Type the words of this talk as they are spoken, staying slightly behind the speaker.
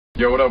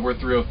Yo, what up? We're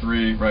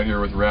 303 right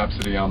here with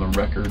Rhapsody on the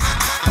record.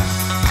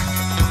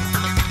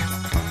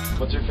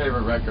 What's your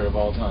favorite record of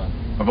all time?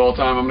 Of all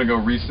time, I'm gonna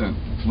go recent.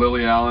 It's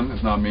Lily Allen.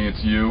 It's not me.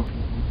 It's you.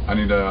 I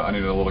need a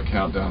little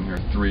countdown here.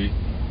 3,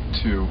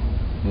 2,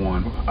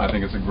 1. I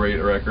think it's a great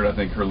record. I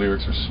think her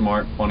lyrics are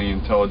smart, funny,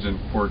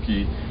 intelligent,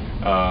 quirky.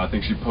 I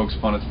think she pokes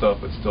fun at stuff,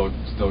 but still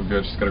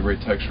good. She's got a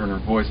great texture in her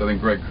voice. I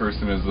think Greg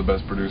Kurstin is the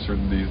best producer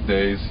these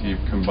days. He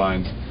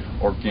combines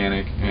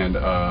organic and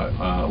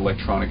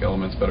electronic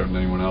elements better than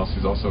anyone else.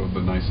 He's also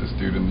the nicest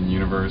dude in the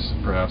universe,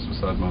 perhaps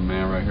besides my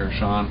man right here,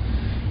 Sean.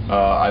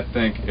 I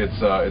think it's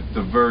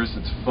diverse,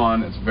 it's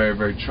fun, it's very,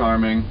 very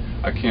charming.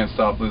 I can't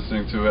stop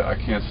listening to it. I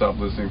can't stop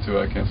listening to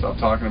it. I can't stop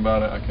talking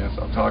about it. I can't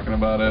stop talking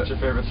about it. What's your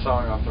favorite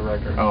song off the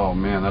record? Oh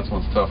man, that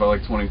one's tough. I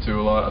like 22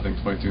 a lot. I think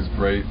 22 is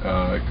great.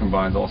 It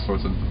combines all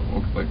sorts of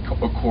like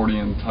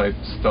accordion type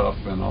stuff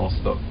and all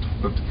stuff.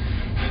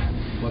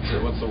 What's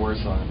the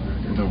worst song on the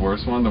record? The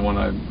worst one? The one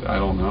I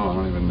don't know. I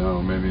don't even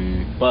know.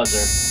 Maybe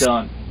Buzzer.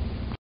 Done.